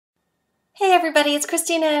Hey everybody, it's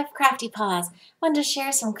Christina of CraftyPaws. Wanted to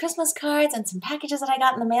share some Christmas cards and some packages that I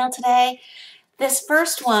got in the mail today. This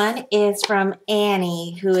first one is from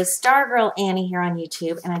Annie, who is Stargirl Annie here on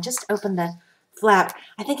YouTube, and I just opened the flap.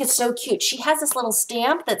 I think it's so cute. She has this little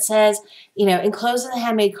stamp that says, enclosed in the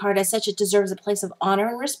handmade card as such, it deserves a place of honor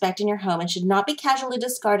and respect in your home and should not be casually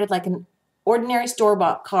discarded like an ordinary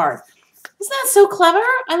store-bought card. Isn't that so clever?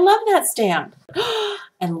 I love that stamp.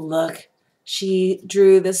 And look. She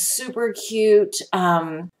drew this super cute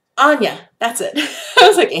Anya. That's it. I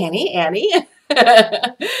was like, Annie.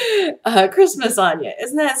 Christmas Anya.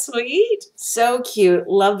 Isn't that sweet? So cute.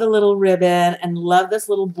 Love the little ribbon and love this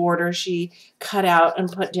little border she cut out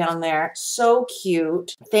and put down there. So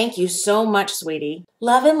cute. Thank you so much, sweetie.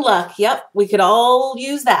 Love and luck. Yep, we could all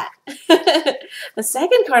use that. The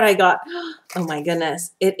second card I got, oh my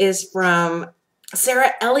goodness, it is from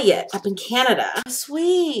Sarah Elliott up in Canada.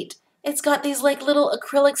 Sweet. It's got these like little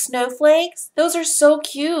acrylic snowflakes. Those are so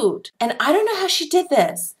cute. And I don't know how she did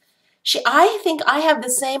this. I think I have the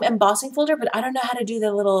same embossing folder, but I don't know how to do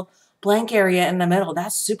the little blank area in the middle.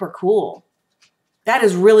 That's super cool. That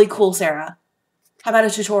is really cool, Sarah. How about a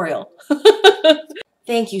tutorial?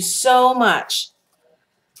 Thank you so much.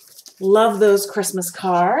 Love those Christmas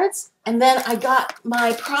cards. And then I got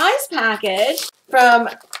my prize package from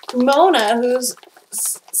Mona, who's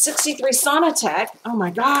 63 Sonotech. Oh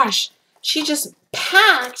my gosh, she just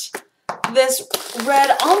packed this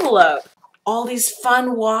red envelope. All these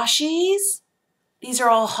fun washies. These are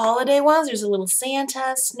all holiday ones. There's a little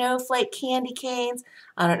Santa, snowflake, candy canes.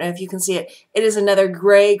 I don't know if you can see it. It is another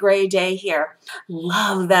gray day here.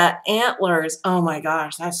 Love that antlers. Oh my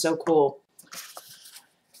gosh, that's so cool.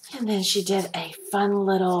 And then she did a fun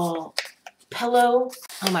little pillow.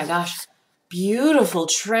 Oh my gosh, beautiful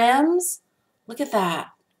trims. Look at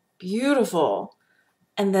that. Beautiful.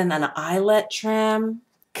 And then an eyelet trim.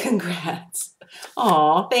 Congrats.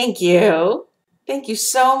 Aw, thank you. Thank you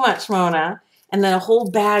so much, Mona. And then a whole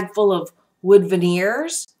bag full of wood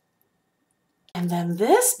veneers. And then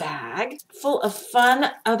this bag full of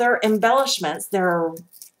fun other embellishments. There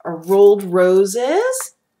are rolled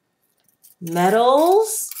roses,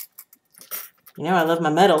 medals. You know I love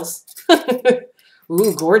my medals.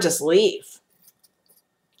 Ooh, gorgeous leaf.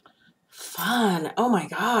 Fun. Oh my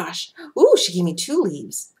gosh. Ooh, she gave me 2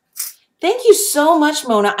 leaves. Thank you so much,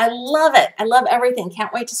 Mona. I love it. I love everything.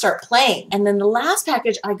 Can't wait to start playing. And then the last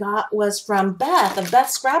package I got was from Beth of Beth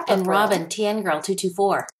Scrapbook and Robin, TN Girl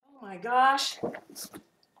 224. Oh my gosh.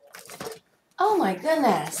 Oh my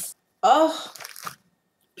goodness. Oh,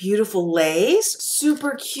 beautiful lace.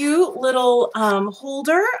 Super cute little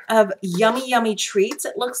holder of yummy treats,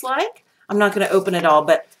 it looks like. I'm not going to open it all,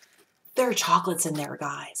 but there are chocolates in there,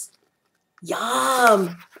 guys.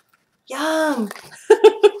 Yum! Yum!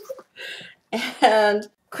 And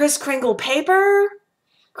Kris Kringle paper,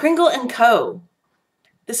 Kringle & Co.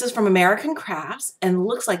 This is from American Crafts and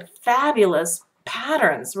looks like fabulous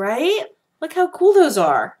patterns, right? Look how cool those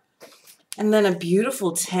are. And then a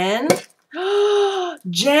beautiful tin.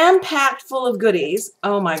 Jam-packed full of goodies.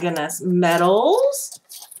 Oh my goodness. Medals,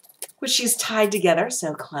 which she's tied together.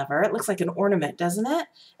 So clever. It looks like an ornament, doesn't it?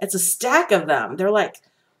 It's a stack of them. They're like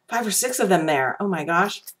 5 or 6 of them there. Oh my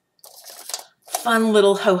gosh. Fun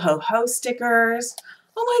little ho-ho-ho stickers.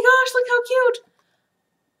 Oh my gosh, look how cute.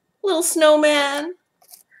 Little snowman.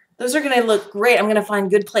 Those are going to look great. I'm going to find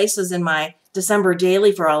good places in my December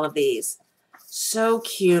daily for all of these. So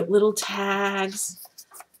cute. Little tags.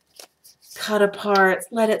 Cut apart.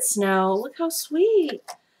 Let it snow. Look how sweet.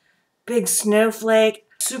 Big snowflake.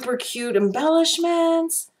 Super cute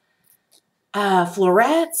embellishments.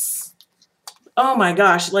 Florets. Oh my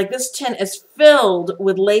gosh, like this tin is filled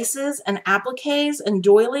with laces and appliques and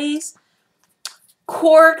doilies.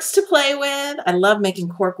 Corks to play with. I love making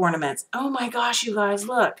cork ornaments. Oh my gosh, you guys,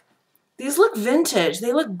 look. These look vintage.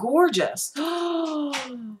 They look gorgeous.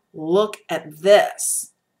 Look at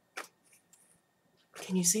this.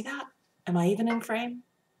 Can you see that? Am I even in frame?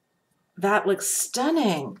 That looks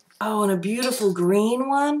stunning. Oh, and a beautiful green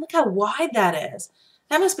one. Look how wide that is.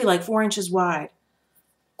 That must be like 4 inches wide.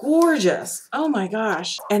 Gorgeous. Oh my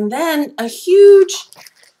gosh. And then a huge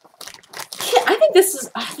kit. I think this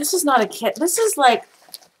is not a kit. This is like,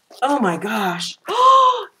 oh my gosh.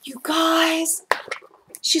 Oh, you guys.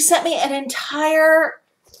 She sent me an entire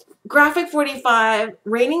Graphic 45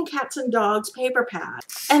 Raining Cats and Dogs paper pad.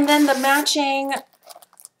 And then the matching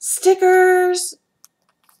stickers.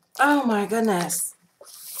 Oh my goodness.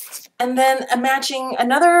 And then a matching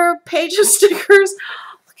another page of stickers.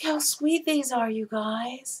 How sweet these are, you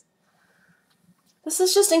guys. This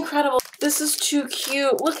is just incredible. This is too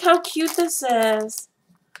cute. Look how cute this is.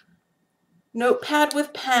 Notepad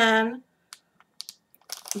with pen.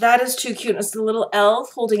 That is too cute. It's the little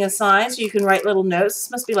elf holding a sign so you can write little notes.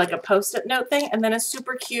 This must be like a post-it note thing. And then a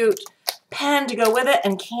super cute pen to go with it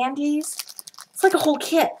and candies. It's like a whole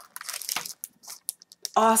kit.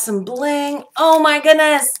 Awesome bling. Oh my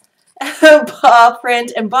goodness. Paw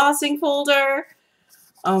print embossing folder.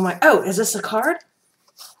 Oh, is this a card?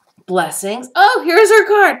 Blessings. Oh, here's her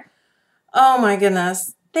card. Oh my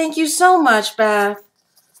goodness. Thank you so much, Beth.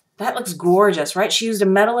 That looks gorgeous, right? She used a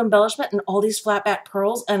metal embellishment and all these flat back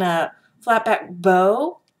pearls and a flat back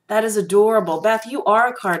bow. That is adorable. Beth, you are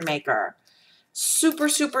a card maker. Super,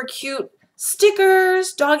 super cute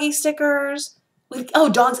stickers, doggy stickers. Oh,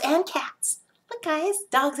 dogs and cats. Look, guys,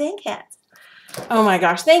 dogs and cats. Oh my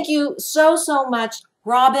gosh. Thank you so, so much,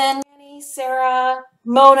 Robin, Annie, Sarah,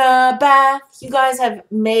 Mona, Beth. You guys have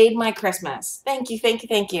made my Christmas. Thank you, thank you,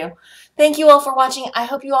 thank you. Thank you all for watching. I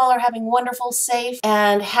hope you all are having wonderful, safe,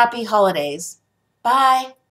 and happy holidays. Bye.